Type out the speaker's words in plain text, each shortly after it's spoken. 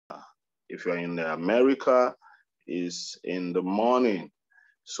If you're in America, it's in the morning.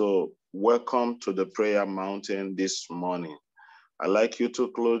 So welcome to the prayer mountain this morning. I'd like you to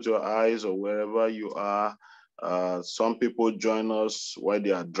close your eyes or wherever you are. Some people join us while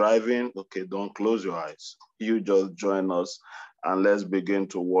they are driving. Okay, don't close your eyes. You just join us and let's begin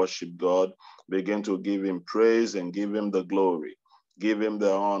to worship God. Begin to give him praise and give him the glory. Give him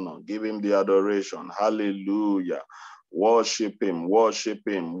the honor. Give him the adoration. Hallelujah. Worship him. Worship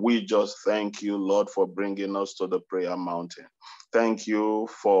him. We just thank you, Lord, for bringing us to the prayer mountain. Thank you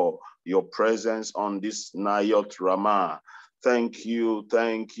for your presence on this Nayot Ramah. Thank you,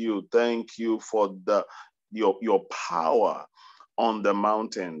 thank you, thank you for your power on the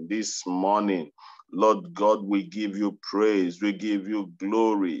mountain this morning. Lord God, we give you praise. We give you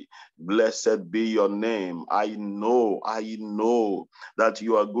glory. Blessed be your name. I know that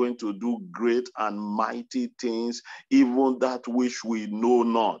you are going to do great and mighty things, even that which we know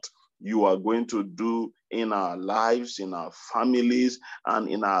not. You are going to do in our lives, in our families, and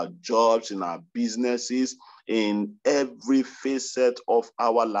in our jobs, in our businesses, in every facet of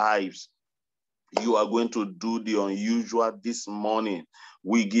our lives. You are going to do the unusual this morning.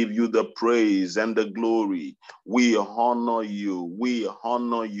 We give you the praise and the glory. We honor you. We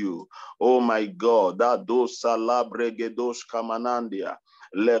honor you. Oh my God, that those salabregedos kamanandia.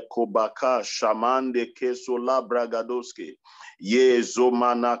 Lekobaka shamande keso labragadoske. Ye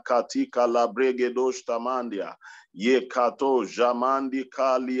zomana katika labregedos tamandia. Ye kato jamandi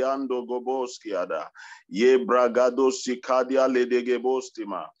kaliando goboskiada. Ye bragado sikadia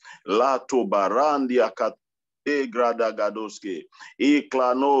ledegebostima. Lato barandia kat Gradagadoske,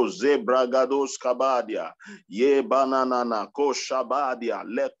 Iklano Zebragados Kabadia, Ye Bananana Koshabadia,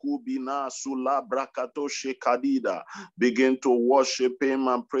 Lekubina Sula Brakatoshe Kadida. Begin to worship him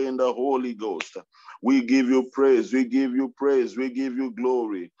and pray in the Holy Ghost. We give you praise, we give you praise, we give you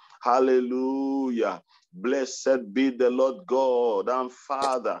glory. Hallelujah. Blessed be the Lord God and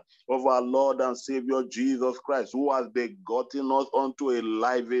Father of our Lord and Savior Jesus Christ, who has begotten us unto a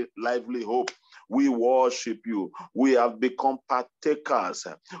lively hope. We worship you. We have become partakers.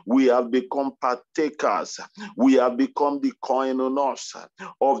 We have become partakers. We have become the koinonos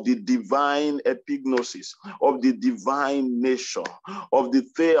of the divine epignosis, of the divine nature, of the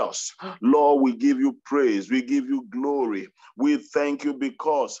theos. Lord, we give you praise. We give you glory. We thank you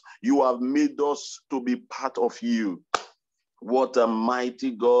because you have made us to be part of you. What a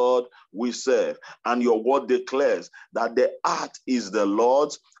mighty God we serve. And your word declares that the earth is the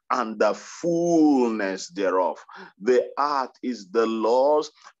Lord's and the fullness thereof. The earth is the Lord's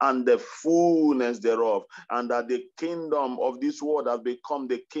and the fullness thereof. And that the kingdom of this world has become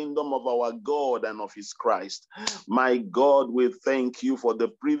the kingdom of our God and of his Christ. My God, we thank you for the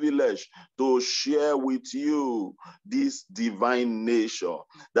privilege to share with you this divine nature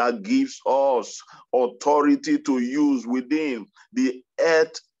that gives us authority to use within the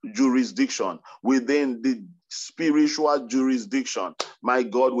earth jurisdiction, within the spiritual jurisdiction. My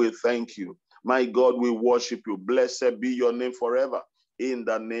God, we thank you. My God, we worship you. Blessed be your name forever in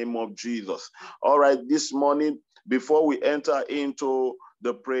the name of Jesus. All right, this morning, before we enter into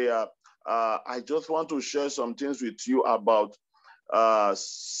the prayer, I just want to share some things with you about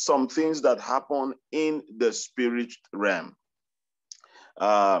some things that happen in the spirit realm.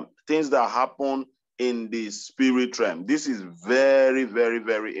 Things that happen in the spirit realm. This is very, very,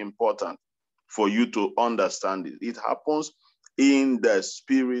 very important for you to understand it. It happens in the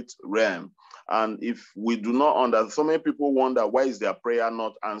spirit realm. And if we do not understand, so many people wonder, why is their prayer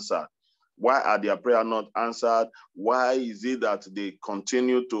not answered? Why are their prayer not answered? Why is it that they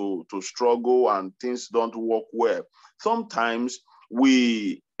continue to struggle and things don't work well? Sometimes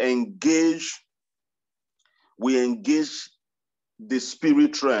we engage the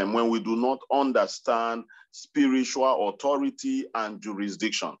spirit realm when we do not understand spiritual authority and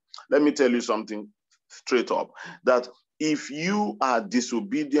jurisdiction. Let me tell you something straight up, that if you are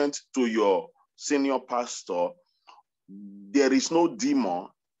disobedient to your senior pastor, there is no demon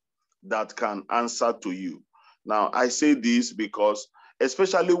that can answer to you. Now, I say this because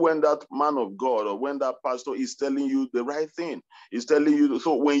especially when that man of God or when that pastor is telling you the right thing, is telling you,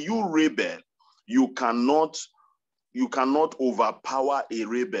 so when you rebel, you cannot overpower a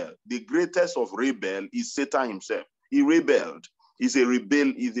rebel. The greatest of rebel is Satan himself. He rebelled. He's a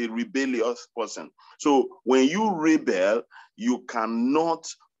rebellious person. So when you rebel, you cannot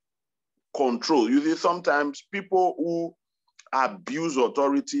control. You see, sometimes people who abuse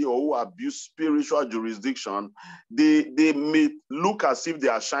authority or who abuse spiritual jurisdiction, they may look as if they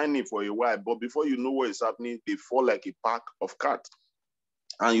are shining for a while, but before you know what is happening, they fall like a pack of cats.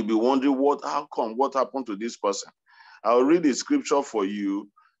 And you'll be wondering, how come? What happened to this person? I'll read the scripture for you.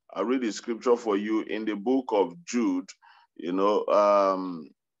 I'll read the scripture for you in the book of Jude. You know,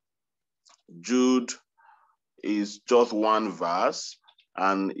 Jude is just one verse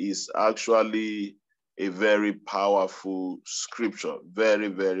and is actually a very powerful scripture, very,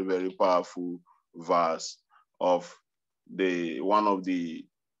 very, very powerful verse of one of the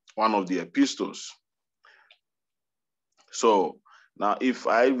epistles. So now if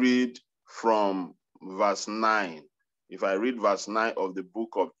I read from verse 9, if I read verse 9 of the book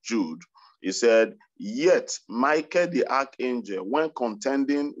of Jude, it said, "Yet Michael the archangel, when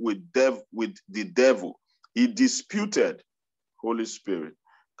contending with the devil, he disputed," Holy Spirit,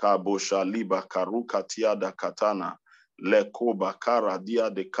 "Kaboshaliba karukatia da katana, lekoba karadia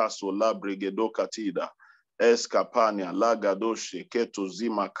de kasola bregedo katida, escapania lagadoshe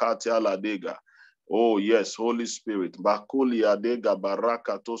ketozima katia ladega." Oh, yes, Holy Spirit. Bakulia dega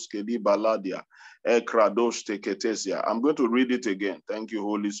baraka toskedi baladia, ekradosh teketesia. I'm going to read it again. Thank you,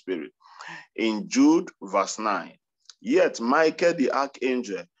 Holy Spirit. In Jude, verse 9. "Yet Michael the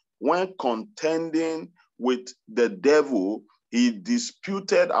archangel, when contending with the devil, he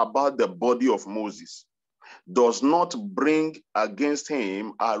disputed about the body of Moses, does not bring against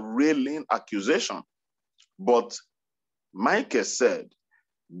him a railing accusation. But Michael said,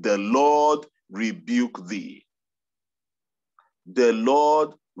 the Lord rebuke thee. The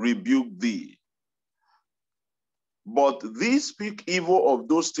Lord rebuke thee. But these speak evil of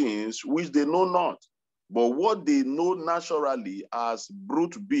those things which they know not. But what they know naturally as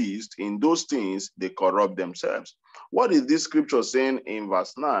brute beasts, in those things they corrupt themselves." What is this scripture saying in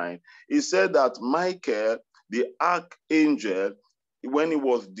verse 9? It said that Michael, the archangel, when he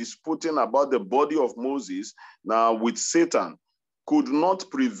was disputing about the body of Moses, now with Satan, could not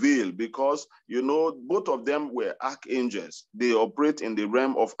prevail because, you know, both of them were archangels. They operate in the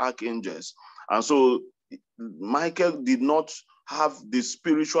realm of archangels. And so Michael did not have the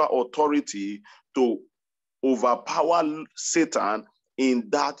spiritual authority to overpower Satan in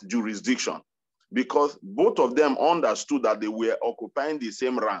that jurisdiction, because both of them understood that they were occupying the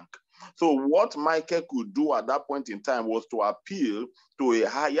same rank. So what Michael could do at that point in time was to appeal to a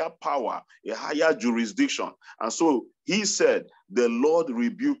higher power, a higher jurisdiction. And so he said, "The Lord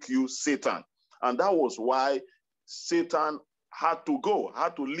rebuke you, Satan." And that was why Satan had to go,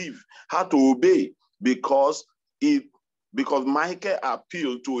 had to leave, had to obey, because Michael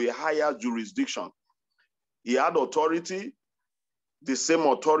appealed to a higher jurisdiction. He had authority, the same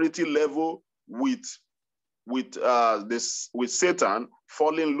authority level with Satan,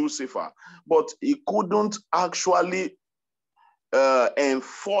 falling Lucifer, but he couldn't actually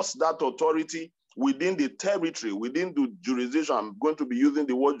enforce that authority within the territory, within the jurisdiction. I'm going to be using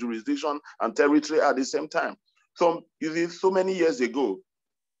the word jurisdiction and territory at the same time. So, you see, so many years ago,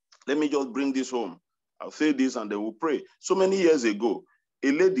 let me just bring this home. I'll say this and then we'll pray. So many years ago,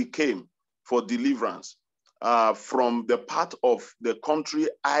 a lady came for deliverance from the part of the country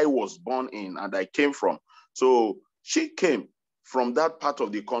I was born in and I came from. So she came from that part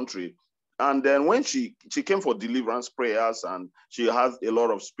of the country. And then when she came for deliverance prayers, and she has a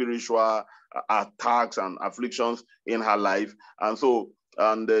lot of spiritual attacks and afflictions in her life. And so,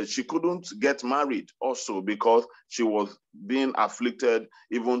 she couldn't get married also because she was being afflicted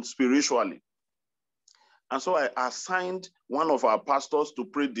even spiritually. And so I assigned one of our pastors to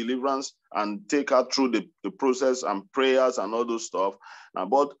pray deliverance and take her through the process and prayers and all those stuff.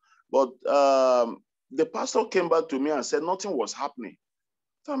 But the pastor came back to me and said nothing was happening.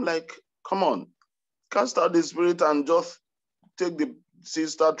 So I'm like, come on, cast out the spirit and just take the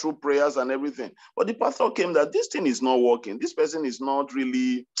sister through prayers and everything. But the pastor came that this thing is not working. This person is not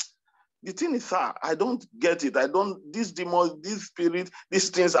really... The thing is, sir, I don't get it. These demons, this spirit, these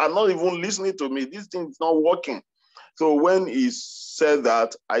things are not even listening to me. This thing is not working. So when he said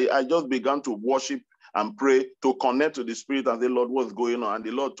that, I just began to worship and pray to connect to the spirit and say, Lord, what's going on? And the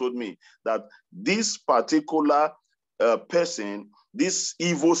Lord told me that this particular person, this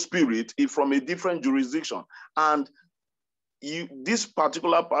evil spirit, is from a different jurisdiction. And this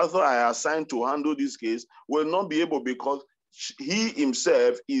particular pastor I assigned to handle this case will not be able, because he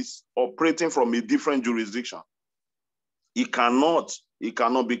himself is operating from a different jurisdiction. He cannot,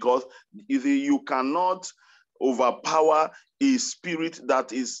 because you cannot overpower a spirit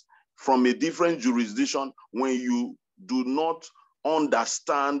that is from a different jurisdiction when you do not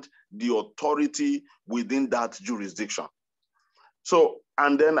understand the authority within that jurisdiction. So,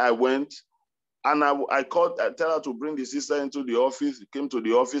 and then I went and I tell her to bring the sister into the office. He came to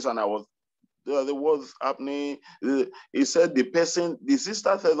the office and I was, what's happening? He said the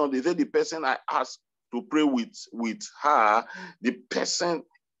sister said, no, they said the person I asked to pray with her, the person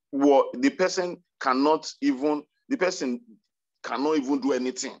cannot even, the person cannot even do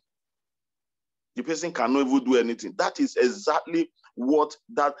anything. The person cannot even do anything. That is exactly what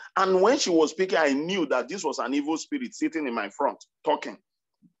that. And when she was speaking, I knew that this was an evil spirit sitting in my front, talking.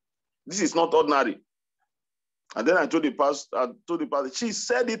 This is not ordinary. And then I told the pastor, she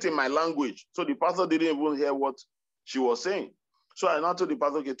said it in my language. So the pastor didn't even hear what she was saying. So I now told the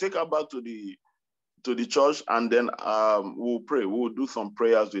pastor, okay, take her back to the church, and then we'll pray. We'll do some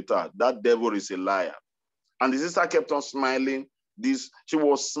prayers with her. That devil is a liar. And the sister kept on smiling. She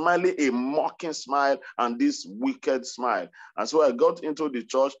was smiling a mocking smile and this wicked smile. And so I got into the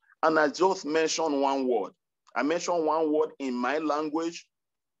church and I just mentioned one word. I mentioned one word in my language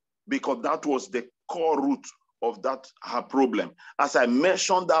because that was the core root of that her problem. As I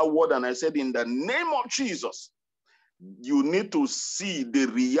mentioned that word and I said, in the name of Jesus, you need to see the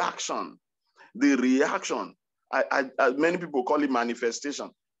reaction. The reaction. Many people call it manifestation.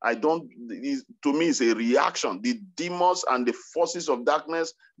 To me, it's a reaction. The demons and the forces of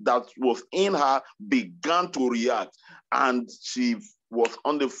darkness that was in her began to react. And she was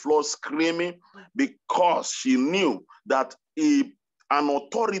on the floor screaming because she knew that an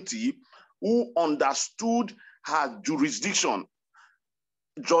authority who understood her jurisdiction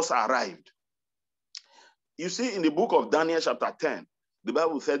just arrived. You see, in the book of Daniel chapter 10, the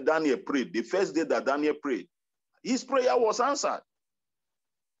Bible said Daniel prayed. The first day that Daniel prayed, his prayer was answered.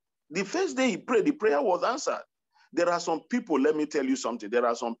 The first day he prayed, the prayer was answered. There are some people, let me tell you something. There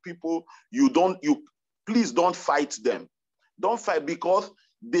are some people, please don't fight them. Don't fight because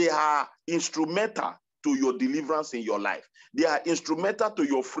they are instrumental to your deliverance in your life. They are instrumental to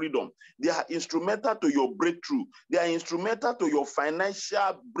your freedom. They are instrumental to your breakthrough. They are instrumental to your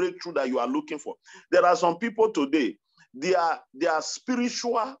financial breakthrough that you are looking for. There are some people today, they are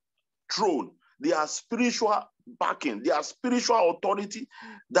spiritual throne. They are spiritual backing. They are spiritual authority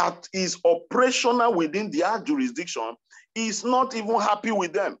that is operational within their jurisdiction is not even happy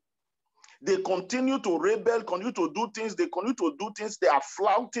with them. They continue to rebel, continue to do things. They continue to do things. They are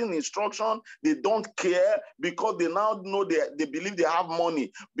flouting instruction. They don't care because they now know they believe they have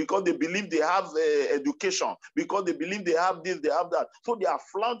money, because they believe they have education, because they believe they have this, they have that. So they are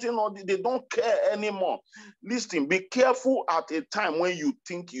flouting all this. They don't care anymore. Listen, be careful at a time when you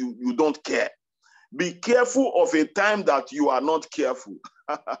think you don't care. Be careful of a time that you are not careful.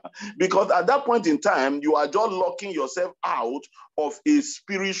 Because at that point in time, you are just locking yourself out of a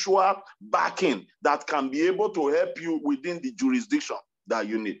spiritual backing that can be able to help you within the jurisdiction that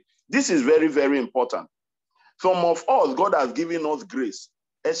you need. This is very, very important. Some of us, God has given us grace,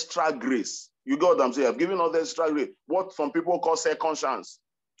 extra grace. You got what I'm saying? I've given us extra grace, what some people call second chance,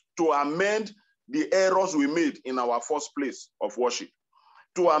 to amend the errors we made in our first place of worship,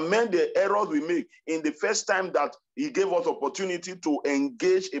 to amend the errors we make in the first time that he gave us opportunity to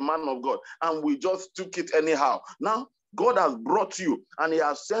engage a man of God, and we just took it anyhow. Now, God has brought you, and he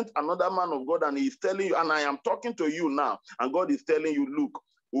has sent another man of God, and he's telling you, and I am talking to you now, and God is telling you, look,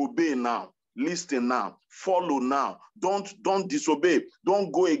 obey now, listen now, follow now, don't disobey,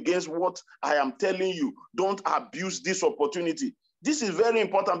 don't go against what I am telling you, don't abuse this opportunity. This is very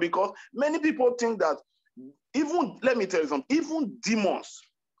important because many people think that even, let me tell you something, even demons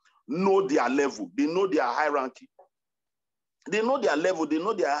know their level. They know their hierarchy. They know their level. They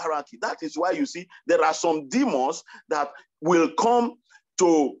know their hierarchy. That is why you see there are some demons that will come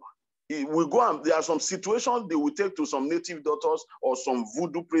to, will go and there are some situations they will take to some native doctors or some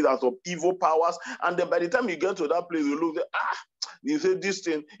voodoo priests of evil powers. And then by the time you get to that place, you look at, you say this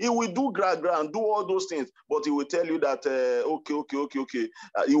thing, he will do and do all those things, but he will tell you that, okay.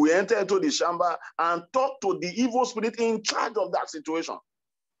 He will enter into the chamber and talk to the evil spirit in charge of that situation.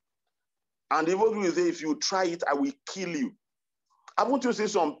 And the evil spirit will say, if you try it, I will kill you. Haven't you seen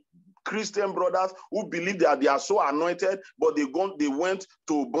some Christian brothers who believe that they are so anointed, but they went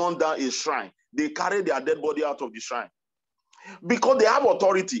to burn down a shrine. They carry their dead body out of the shrine. Because they have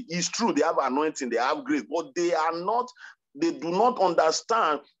authority. It's true, they have anointing, they have grace, but they do not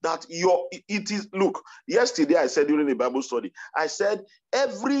understand that it is, look, yesterday I said during the Bible study, I said,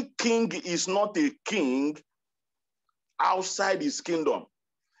 every king is not a king outside his kingdom.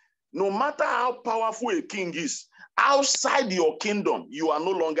 No matter how powerful a king is, outside your kingdom, you are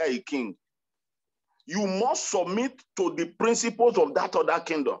no longer a king. You must submit to the principles of that other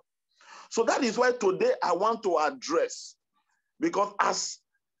kingdom. So that is why today I want to address, because as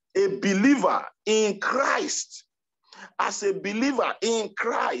a believer in Christ,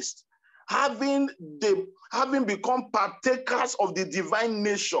 having become partakers of the divine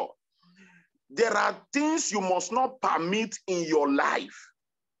nature, there are things you must not permit in your life.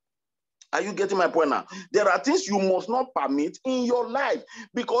 Are you getting my point now? There are things you must not permit in your life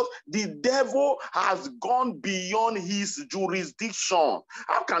because the devil has gone beyond his jurisdiction.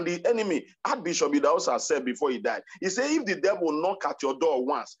 How can the enemy, Archbishop Idahosa said before he died, he said, if the devil knock at your door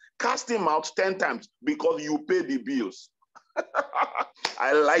once, cast him out 10 times because you pay the bills.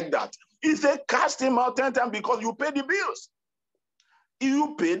 I like that. He said, cast him out 10 times because you pay the bills.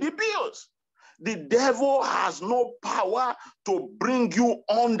 You pay the bills. The devil has no power to bring you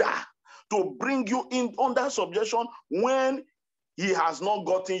under, to bring you in under subjection when he has not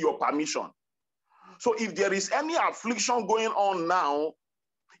gotten your permission. So if there is any affliction going on now,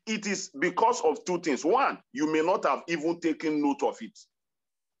 it is because of two things. One, you may not have even taken note of it.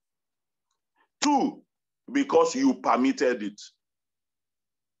 Two, because you permitted it.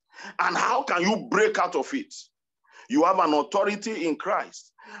 And how can you break out of it? You have an authority in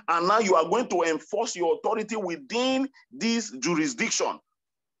Christ, and now you are going to enforce your authority within this jurisdiction.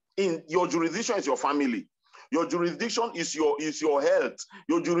 In your jurisdiction is your family. Your jurisdiction is your health.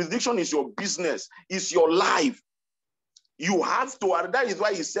 Your jurisdiction is your business, is your life. You have to, that is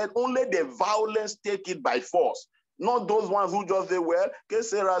why he said, only the violence take it by force. Not those ones who just say, well,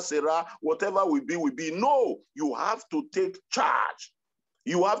 Sarah, whatever will be, will be. No, you have to take charge.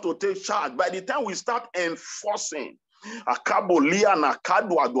 You have to take charge. By the time we start enforcing, I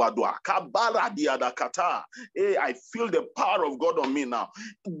feel the power of God on me now.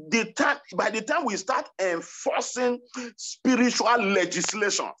 By the time we start enforcing spiritual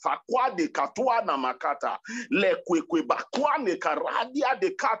legislation,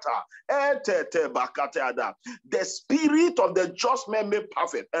 the spirit of the just man made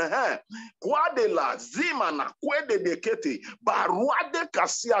perfect. I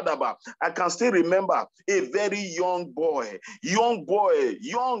can still remember a very young boy. He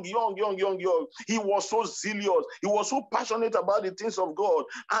was so zealous. He was so passionate about the things of God.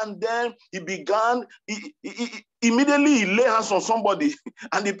 And then he began, immediately he lay hands on somebody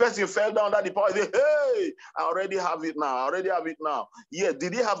and the person fell down under the power. He said, hey, I already have it now. Yeah,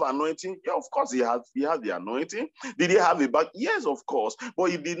 did he have anointing? Yeah, of course he had the anointing. Did he have it back? Yes, of course.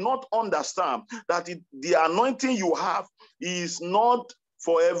 But he did not understand that the anointing you have is not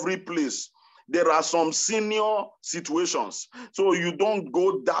for every place. There are some senior situations. So you don't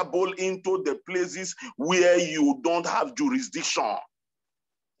go dabble into the places where you don't have jurisdiction.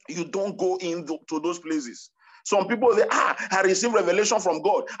 You don't go into those places. Some people say, I received revelation from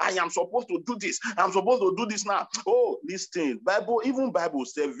God. I am supposed to do this. I'm supposed to do this now. Oh, this thing. Even Bible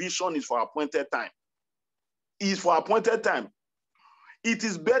says vision is for appointed time. It's for appointed time. It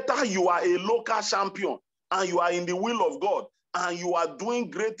is better you are a local champion and you are in the will of God and you are doing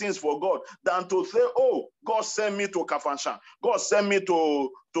great things for God than to say, oh, God sent me to Kafanshan. God sent me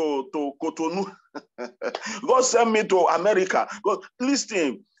to Cotonou. God sent me to America. God,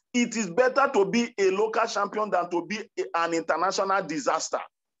 listen, it is better to be a local champion than to be an international disaster.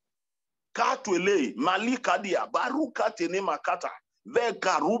 Katwele, Malikadia, Baruka Tenemakata.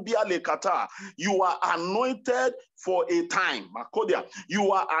 You are anointed for a time.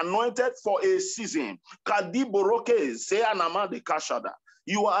 You are anointed for a season.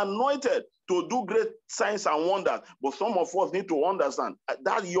 You are anointed to do great signs and wonders. But some of us need to understand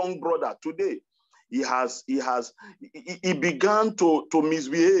that young brother today, he began to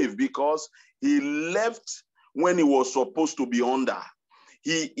misbehave because he left when he was supposed to be under.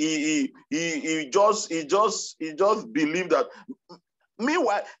 He just believed that.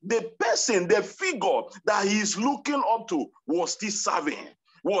 Meanwhile, the person, the figure that he's looking up to was still serving.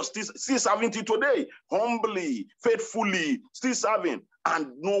 Still serving till today, humbly, faithfully, still serving.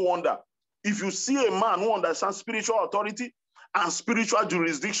 And no wonder, if you see a man who understands spiritual authority and spiritual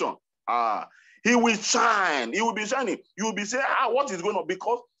jurisdiction, he will shine. He will be shining. You will be saying, what is going on?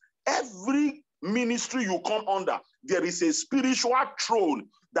 Because every ministry you come under, there is a spiritual throne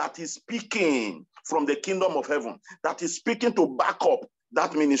that is speaking from the kingdom of heaven, that is speaking to back up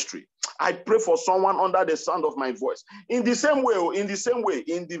that ministry. I pray for someone under the sound of my voice. In the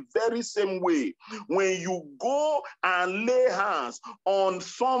very same way, when you go and lay hands on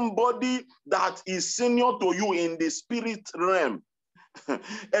somebody that is senior to you in the spirit realm,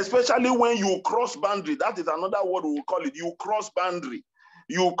 especially when you cross boundary, that is another word we will call it, you cross boundary.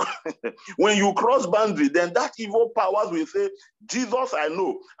 When you cross boundary, then that evil powers will say, Jesus, I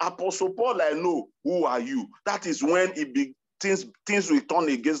know. Apostle Paul, I know. Who are you? That is when things will turn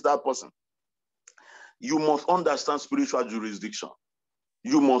against that person. You must understand spiritual jurisdiction.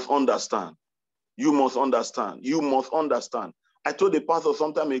 You must understand. You must understand. You must understand. I told the pastor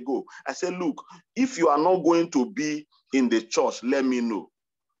some time ago, I said, look, if you are not going to be in the church, let me know.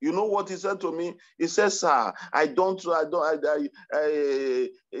 You know what he said to me? He said, sir,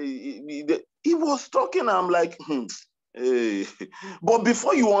 he was talking. I'm like, hey. But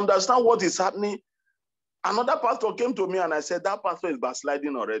before you understand what is happening, another pastor came to me and I said, that pastor is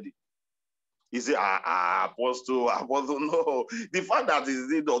backsliding already. He said, apostle, no. The fact that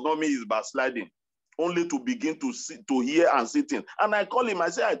he does not mean he's backsliding, only to begin to hear and sit in. And I call him, I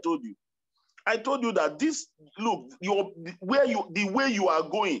say, I told you that this, look, the way you are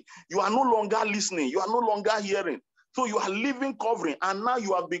going, you are no longer listening, you are no longer hearing. So you are living covering, and now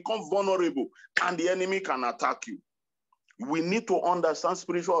you have become vulnerable, and the enemy can attack you. We need to understand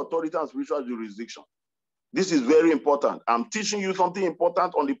spiritual authority and spiritual jurisdiction. This is very important. I'm teaching you something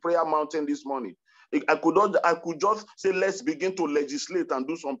important on the prayer mountain this morning. I could just say, let's begin to legislate and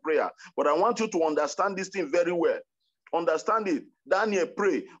do some prayer. But I want you to understand this thing very well. Understand it. Daniel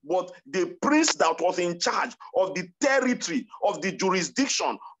prayed, but the prince that was in charge of the territory, of the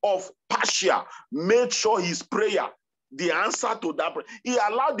jurisdiction of Persia, made sure his prayer, the answer to that prayer, he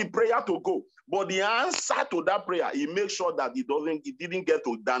allowed the prayer to go, but the answer to that prayer, he made sure that it didn't get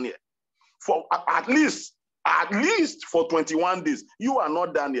to Daniel. For at least for 21 days. You are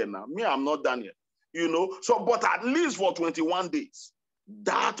not Daniel now. Me, I'm not Daniel. You know, so, but at least for 21 days,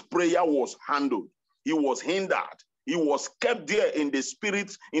 that prayer was handled. He was hindered. He was kept there in the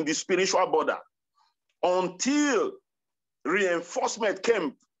spirit, in the spiritual border, until reinforcement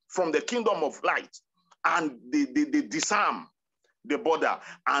came from the kingdom of light and they disarmed the border.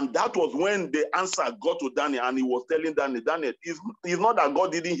 And that was when the answer got to Daniel, and he was telling Daniel, it's not that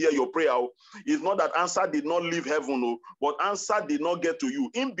God didn't hear your prayer. It's not that answer did not leave heaven, but answer did not get to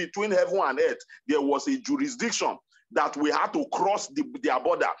you. In between heaven and earth, there was a jurisdiction that we had to cross their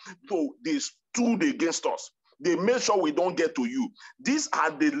border. So they stood against us. They made sure we don't get to you. These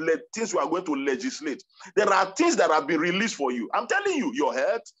are the things we are going to legislate. There are things that have been released for you. I'm telling you, your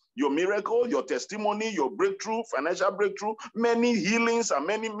health, your miracle, your testimony, your breakthrough, financial breakthrough, many healings and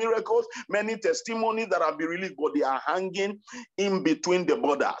many miracles, many testimonies that have been released, but they are hanging in between the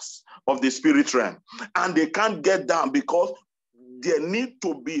borders of the spirit realm. And they can't get down because there need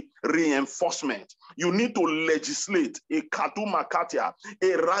to be reinforcement. You need to legislate. A katumakatia,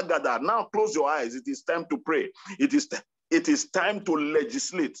 a ragada. Now close your eyes. It is time to pray. It is time to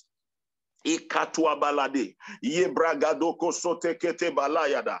legislate. We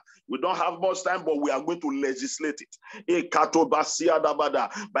don't have much time, but we are going to legislate it.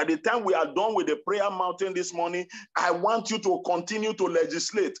 By the time we are done with the prayer mountain this morning, I want you to continue to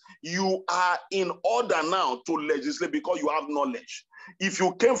legislate. You are in order now to legislate because you have knowledge. If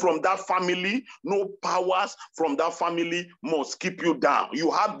you came from that family, no powers from that family must keep you down.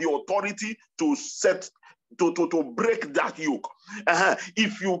 You have the authority to break that yoke.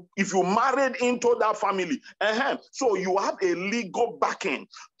 If you married into that family, so you have a legal backing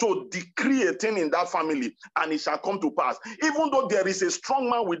to decree a thing in that family, and it shall come to pass. Even though there is a strong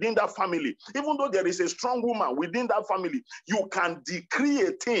man within that family, even though there is a strong woman within that family, you can decree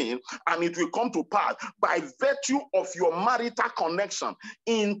a thing and it will come to pass by virtue of your marital connection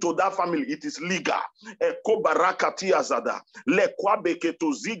into that family. It is legal.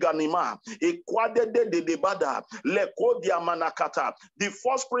 The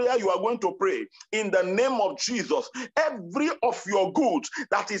first prayer you are going to pray in the name of Jesus, every of your goods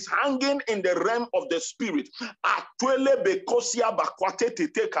that is hanging in the realm of the spirit,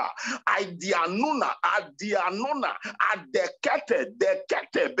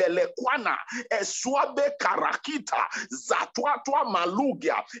 belekwana eswabe karakita zatwatwa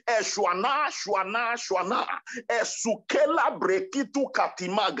malugia shwana esukela brekitu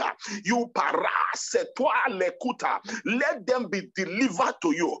katimaga you para setwa lekuta. Let them be delivered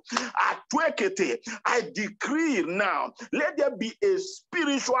to you. I decree now, let there be a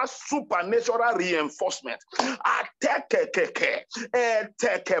spiritual supernatural reinforcement.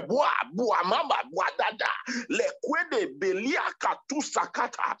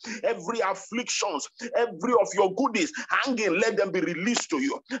 Every afflictions, every of your goodies hanging, let them be released to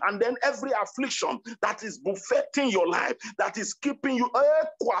you. And then every affliction that is buffeting your life, that is keeping you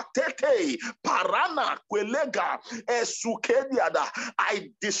parana kwelega esukediada. I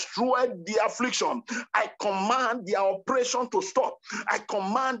destroy the affliction. I command their operation to stop. I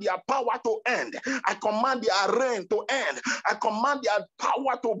command their power to end. I command their reign to end. I command their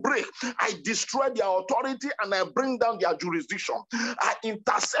power to break. I destroy their authority and I bring down their jurisdiction. I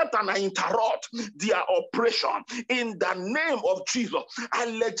intercept and I interrupt their operation in the name of Jesus. I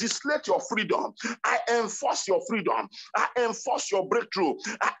legislate your freedom. I enforce your freedom. I enforce your breakthrough.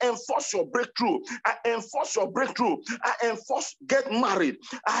 I enforce your breakthrough. I enforce your breakthrough. I enforce enforce get married.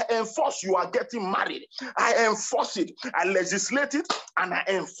 I enforce you are getting married. I enforce it. I legislate it and I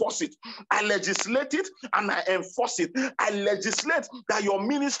enforce it. I legislate it and I enforce it. I legislate that your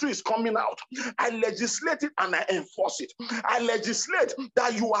ministry is coming out. I legislate it and I enforce it. I legislate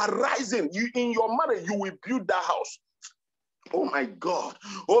that you are rising. You in your marriage, you will build that house. Oh my God.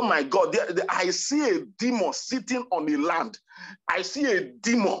 Oh my God. I see a demon sitting on the land. I see a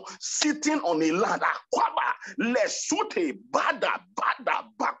demon sitting on a land. Akwaba, lesute, bada,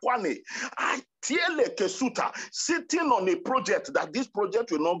 bakwane. I kesuta, sitting on a project that this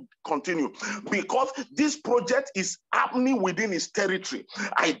project will not continue because this project is happening within its territory.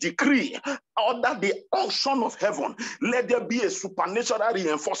 I decree under the unction of heaven, let there be a supernatural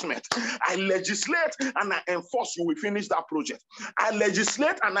reinforcement. I legislate and I enforce you will finish that project. I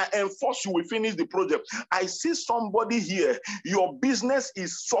legislate and I enforce you will finish the project. I see somebody here, your business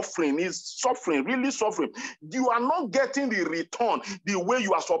is suffering, really suffering. You are not getting the return the way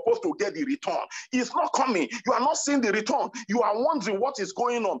you are supposed to get the return. It's not coming. You are not seeing the return. You are wondering what is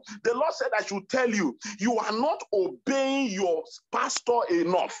going on. The Lord said I should tell you, you are not obeying your pastor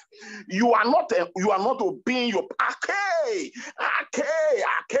enough. You are not obeying your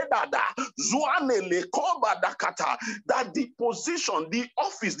that the position, the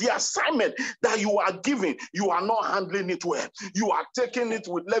office, the assignment that you are giving, you are not handling it well. You are taking it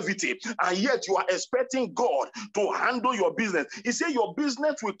with levity, and yet you are expecting God to handle your business. He said your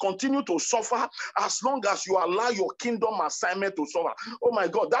business will continue to suffer as long as you allow your kingdom assignment to suffer. Oh my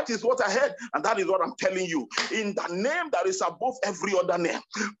God, that is what I heard, and that is what I'm telling you. In the name that is above every other name,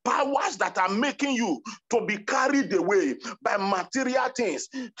 powers that are making you to be carried away by material things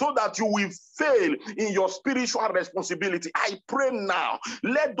so that you will fail in your spiritual responsibility. I pray now,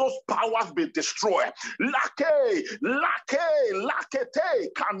 let those powers be destroyed. The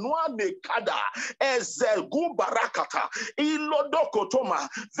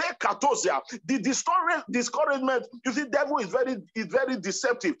discouragement, you see, devil is very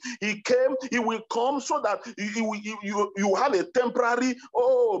deceptive. He will come so that you have a temporary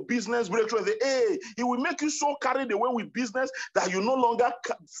business breakthrough. He will make you so carried away with business that you no longer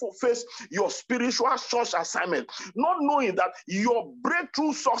face your spiritual church assignment, not knowing that your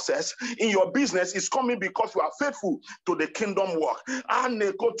breakthrough success in your business is coming because you are faithful to the kingdom work.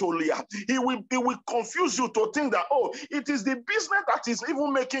 He will confuse you to think that, it is the business that is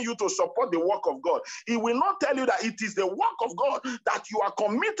even making you to support the work of God. He will not tell you that it is the work of God that you are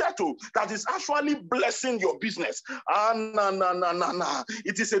committed to that is actually blessing your business.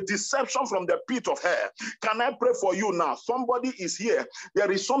 It is a deception from the pit of hell. Can I pray for you now? Somebody is here.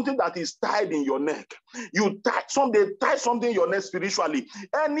 There is something that is tied in your neck. They tie something in your neck spiritually.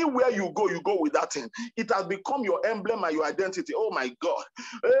 Anywhere you go with that thing. It has become your emblem and your identity. Oh my God.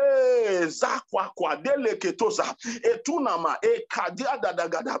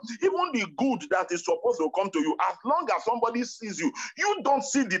 Even the good that is supposed to come to you, as long as somebody sees you, you don't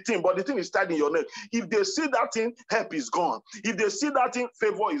see the thing, but the thing is tied in your neck. If they see that thing, help is gone. If they see that thing,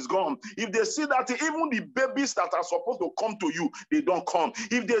 favor is gone. If they see that thing, even the babies that are supposed to come to you, they don't come.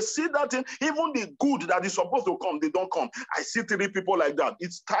 If they see that thing, even the good that is supposed to come, they don't come. I see 3 people like that.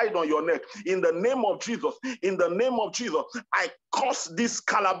 It's tied on your neck. In the name of Jesus, in the name of Jesus, I cause this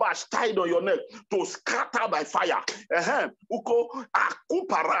calabash tied on your neck to scatter by fire. Uko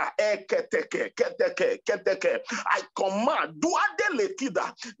akupara eketeke keteke. I command duade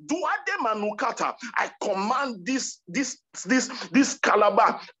lekida, duade manukata. I command this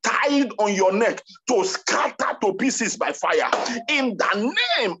calabash tied on your neck to scatter to pieces by fire. In the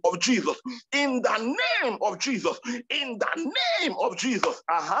name of Jesus. In the name of Jesus. In the name of Jesus.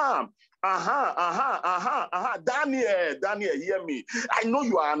 Daniel, hear me. I know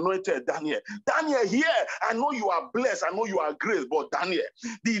you are anointed, Daniel. Daniel, here, I know you are blessed. I know you are great, but Daniel,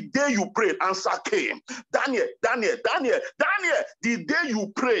 the day you prayed, answer came. Daniel, the day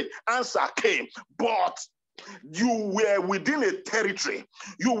you prayed, answer came. But you were within a territory.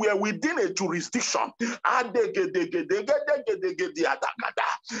 You were within a jurisdiction. And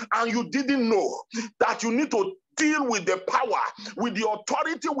you didn't know that you need to deal with the power, with the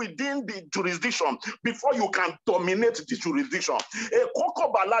authority within the jurisdiction before you can dominate the jurisdiction.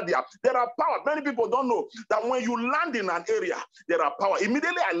 There are power. Many people don't know that when you land in an area, there are power.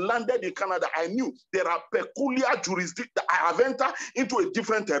 Immediately I landed in Canada, I knew there are peculiar jurisdictions. I have entered into a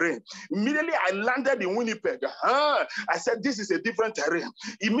different terrain. Immediately I landed in Winnipeg. I said, this is a different terrain.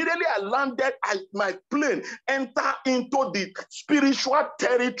 Immediately I landed, my plane entered into the spiritual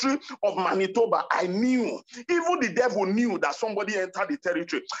territory of Manitoba. I knew. Even the devil knew that somebody entered the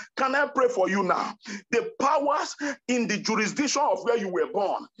territory. Can I pray for you now? The powers in the jurisdiction of where you were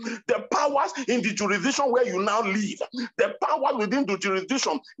born, the powers in the jurisdiction where you now live, the power within the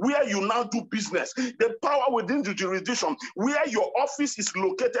jurisdiction where you now do business, the power within the jurisdiction where your office is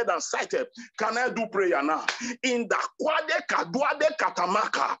located and sited. Can I do prayer now? In the Kwade Kadwade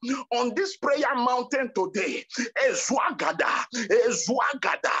Katamaka, on this prayer mountain today, Ezwagada,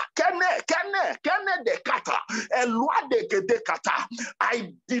 Kene de Kata, Elwade Kede Kata,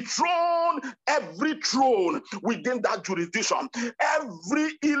 I dethrone every throne within that jurisdiction,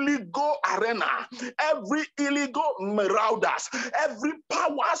 every illegal arena, every illegal marauders, every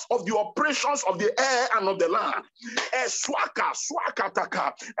powers of the operations of the air and of the land.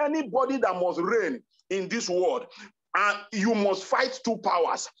 Swakataka, anybody that must reign in this world. And you must fight two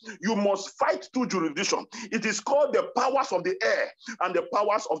powers. You must fight two jurisdictions. It is called the powers of the air and the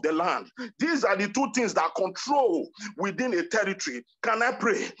powers of the land. These are the two things that control within a territory. Can I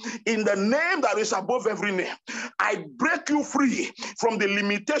pray? In the name that is above every name, I break you free from the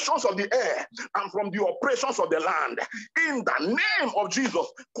limitations of the air and from the operations of the land. In the name of Jesus.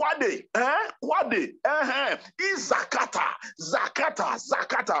 Kwade,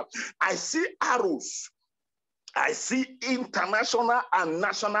 Zakata. I see arrows. I see international and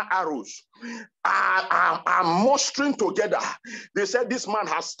national arrows are mustering together. They said this man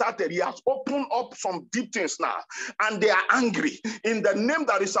has started. He has opened up some deep things now, and they are angry. In the name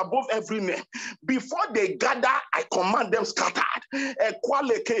that is above every name, before they gather, I command them scattered.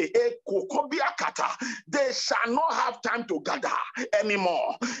 They shall not have time to gather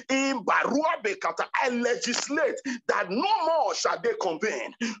anymore. In Barua Bekata, I legislate that no more shall they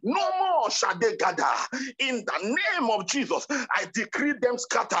convene, no more shall they gather. In the name of Jesus, I decree them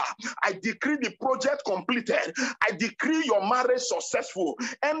scatter. I decree the project completed. I decree your marriage successful.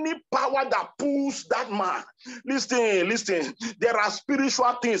 Any power that pulls that man, listen, there are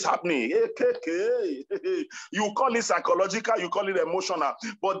spiritual things happening. You call it psychological, you call it emotional,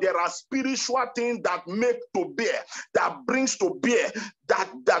 but there are spiritual things that make to bear, that brings to bear,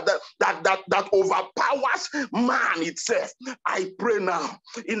 that overpowers man itself. I pray now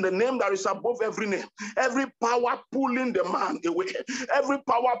in the name that is above every name, every power pulling the man away, every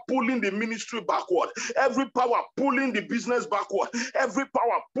power pulling the ministry backward, every power pulling the business backward, every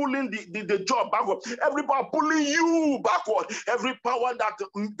power pulling the job backward, every power pulling you backward, every power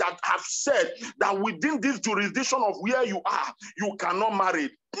that have said that within this jurisdiction of where you are, you cannot marry.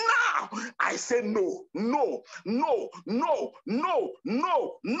 Now I say no.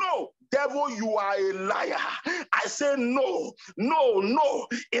 Devil, you are a liar. I say no.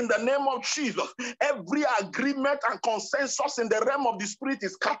 In the name of Jesus, every agreement and consensus in the realm of the spirit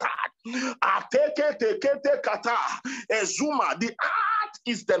is scattered. Ezuma, the earth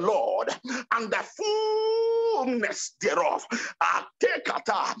is the Lord, and the fullness thereof.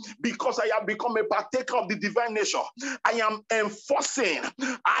 Because I have become a partaker of the divine nature, I am enforcing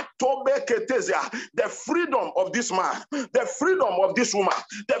the freedom of this man, the freedom of this woman,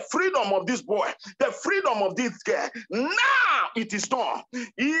 the freedom of this boy, the freedom of this girl. Now it is done.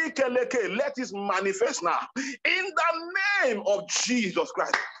 Let it manifest now. In the name of Jesus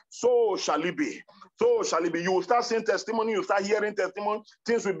Christ. So shall it be. So shall it be. You will start seeing testimony, you start hearing testimony,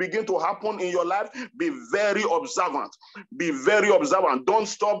 things will begin to happen in your life. Be very observant. Be very observant. Don't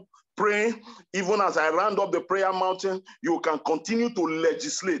stop praying. Even as I round up the prayer mountain, you can continue to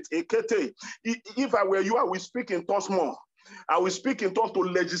legislate. If I were you, I will speak in tongues more. I will speak in tongues to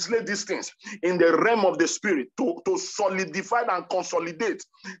legislate these things in the realm of the spirit, to solidify and consolidate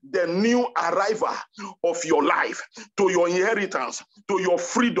the new arrival of your life, to your inheritance, to your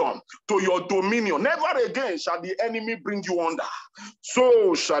freedom, to your dominion. Never again shall the enemy bring you under.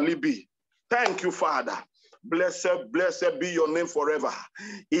 So shall it be. Thank you, Father. Blessed be your name forever.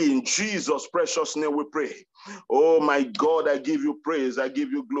 In Jesus' precious name we pray. Oh my God, I give you praise. I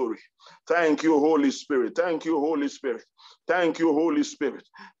give you glory. Thank you, Holy Spirit. Thank you, Holy Spirit. Thank you, Holy Spirit.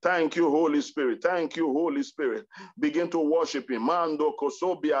 Thank you, Holy Spirit. Thank you, Holy Spirit. Begin to worship him. Mando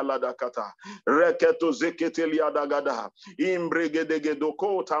kosobi aladakata. Reketo zeketelia dagada.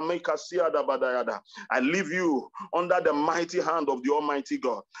 Imbregedegedoko tamekasia dabadayada. I leave you under the mighty hand of the Almighty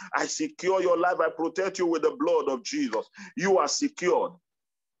God. I secure your life. I protect you with the blood of Jesus. You are secured.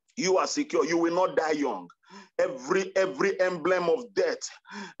 You are secure. You will not die young. every emblem of death,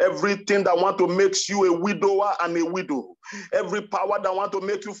 everything that want to make you a widower and a widow, every power that want to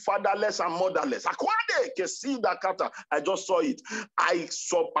make you fatherless and motherless. I just saw it. I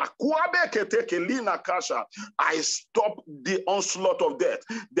stop the onslaught of death.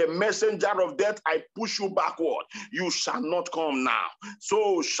 The messenger of death, I push you backward. You shall not come now.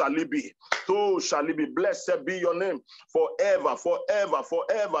 So shall it be. So shall it be. Blessed be your name forever, forever,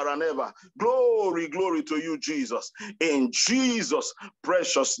 forever and ever. Glory, glory to you, Jesus. In Jesus'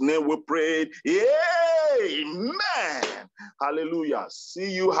 precious name we prayed. Amen. Hallelujah.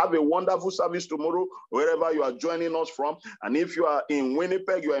 See you. Have a wonderful service tomorrow, wherever you are joining us from. And if you are in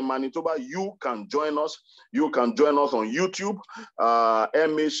Winnipeg, you are in Manitoba, you can join us. You can join us on YouTube,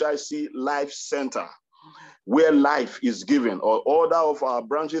 MHIC Life Center, where life is given, or other of our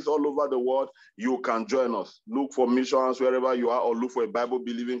branches all over the world. You can join us. Look for missions wherever you are, or look for a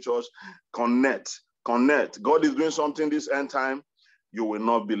Bible-believing church. Connect. God is doing something this end time. You will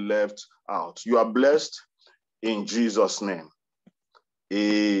not be left out. You are blessed in Jesus' name.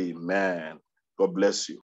 Amen. God bless you.